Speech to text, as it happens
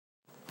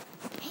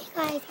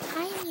guys,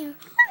 I am here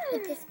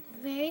with this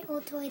very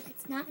old toy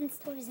that's not in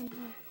stores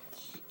anymore.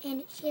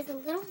 And she has a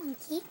little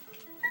monkey.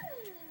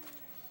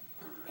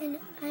 And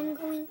I'm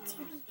going to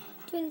be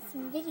doing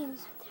some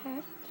videos with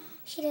her.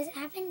 She doesn't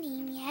have a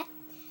name yet.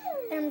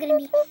 But I'm going to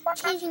be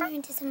changing her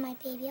into some of my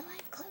Baby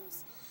Alive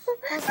clothes.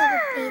 Also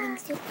a bathing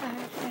suit for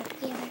her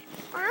if we ever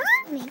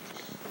swimming.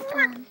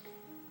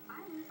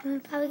 I'm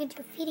probably going to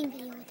do a feeding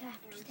video with her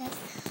after this.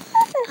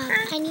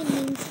 I need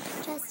name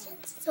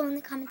suggestions, so in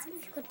the comments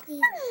if you could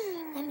please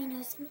let me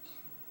know some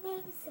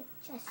name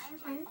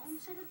suggestions.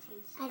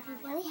 I'd be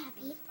really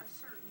happy.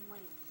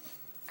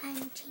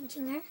 I'm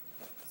changing her,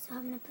 so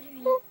I'm going to put her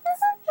in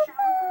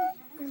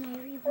one of my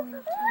reborn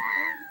diapers.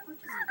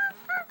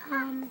 I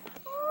don't know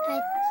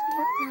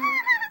what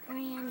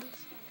brand the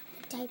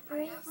diaper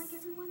is,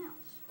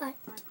 but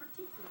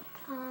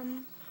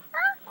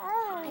I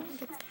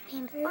think it's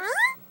Pampers.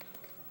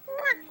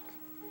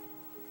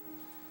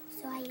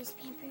 So I use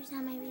Pampers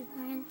on my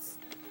reborns.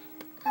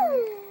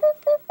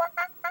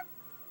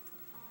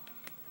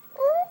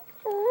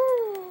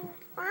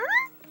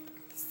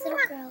 This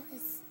little girl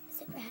is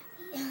super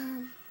happy.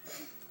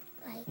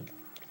 Like,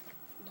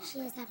 she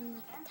is having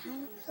like the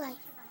time of her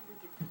life.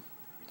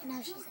 And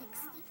now she's like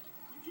sleeping.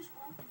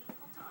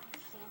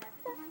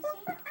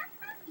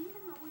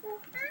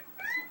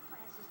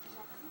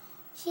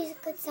 She's a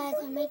good size.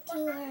 I might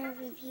do her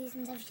reviews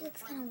and stuff. She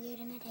looks kind of weird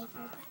in a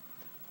diaper, but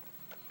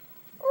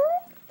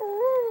so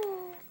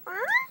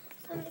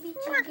I'm going to be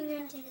changing her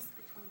into this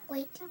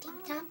white tank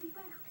top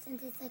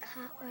since it's like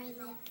hot where I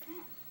live.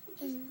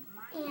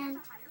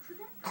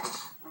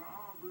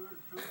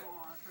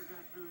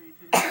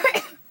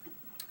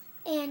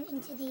 And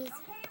into these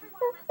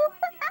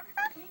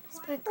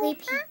sparkly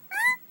pants.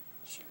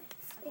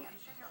 Shorts. Or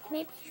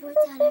maybe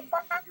shorts on her. Or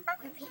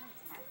pants.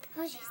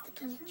 Oh, she's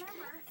looking at you guys.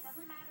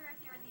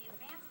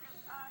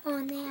 Oh,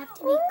 and they have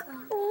to be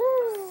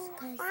girls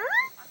because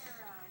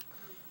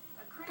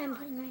I'm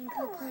putting her in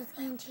girl clothes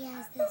and she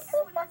has this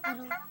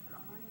little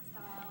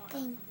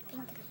thing,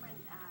 pink thing.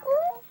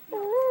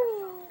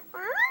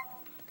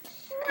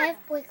 I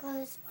have boy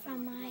clothes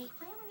from my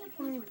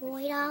one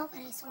boy doll, but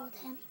I sold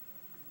him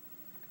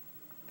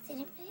because I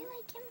didn't really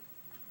like him.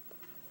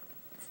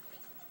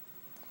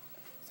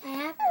 So I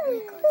have boy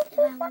clothes if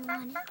I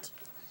wanted to,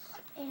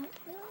 but I don't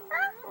really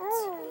want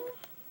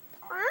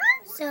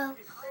to. So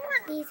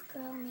please,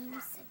 girl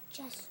name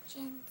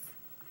suggestions.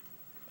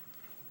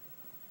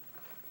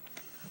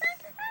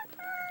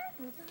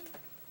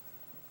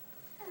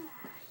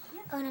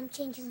 Oh, and I'm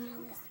changing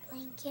around this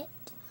blanket.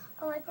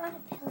 Oh, I brought a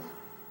pillow.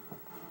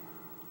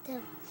 The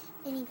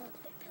mini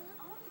Build-A-Bear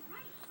pillow.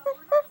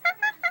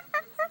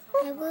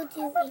 I will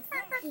do a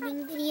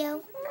feeding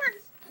video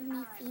of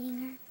me feeding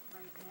her.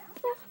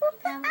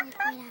 Probably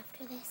right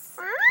after this.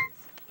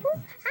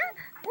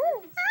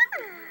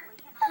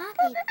 Hi,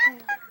 baby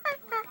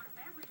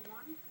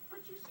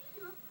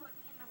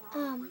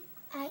girl.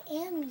 I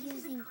am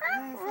using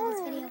her for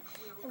this video.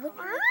 I wouldn't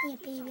be making a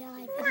Baby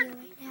Alive video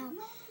right now.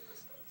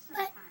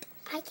 But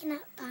I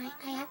cannot find,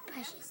 I have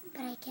Precious,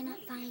 but I cannot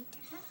find,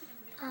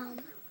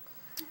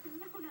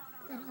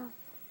 little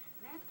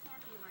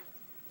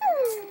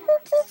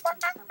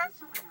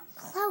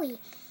Chloe.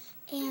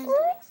 And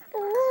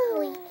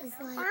Chloe is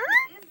like my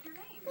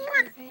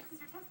favorite.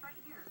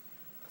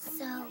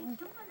 So,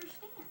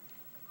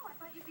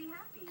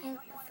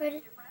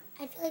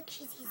 I feel like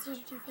she's easier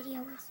to do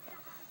videos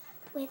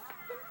with.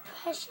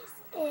 Precious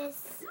is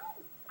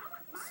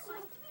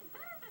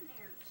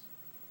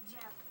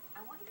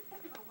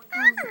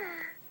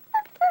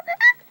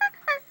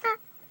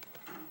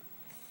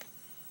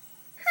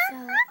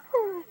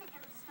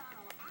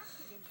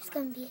there's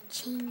going to be a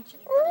change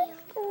video.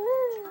 I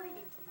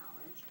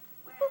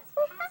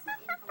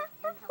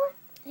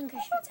think her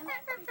shirt's on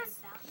backwards.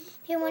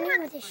 If you're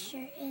wondering what this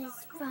shirt is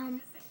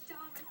from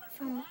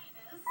Build-A-Bear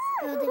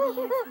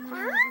from when I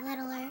was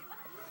littler,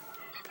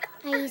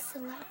 I used to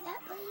love that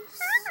place.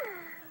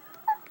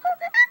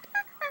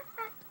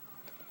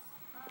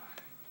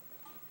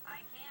 I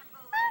can't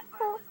believe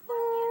I was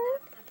lucky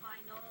enough to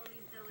find all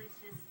these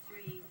delicious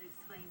trees,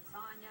 exclaimed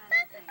Tanya.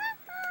 Then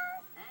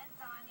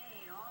Tanya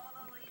ate all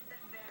the leaves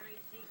and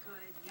berries she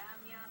could. Yum,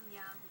 yum,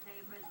 yum.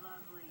 Paper's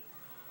lovely.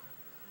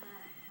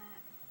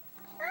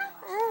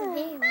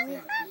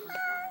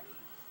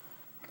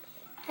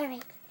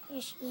 Alright,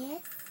 here she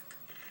is.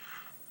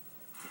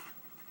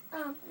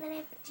 Then I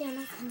have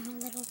pajamas and her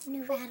little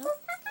new rattle.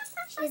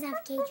 She doesn't have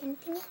a cage or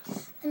anything yet.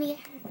 Let me get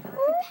her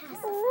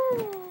passive.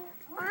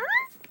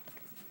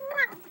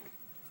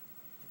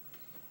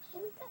 Here we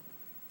go.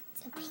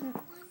 It's a pink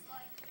one.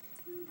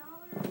 $2 a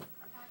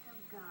pack of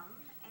gum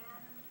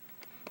and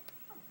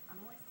a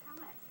moist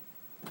towelette.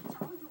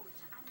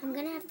 I'm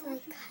gonna have to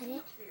like cut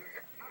it.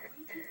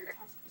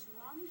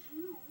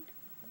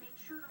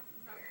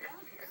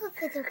 I hope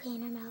it's okay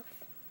in her mouth.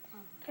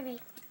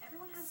 Alright,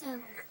 so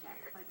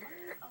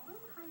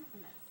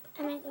I'm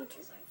gonna go to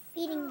our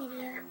feeding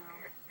video.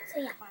 So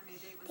yeah,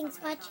 thanks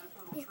for watching.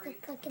 Please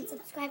click like and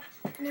subscribe.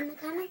 And in the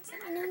comments,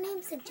 let me know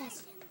name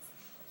suggestions.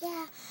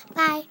 Yeah,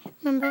 bye.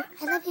 Remember,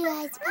 I love you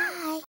guys. Bye.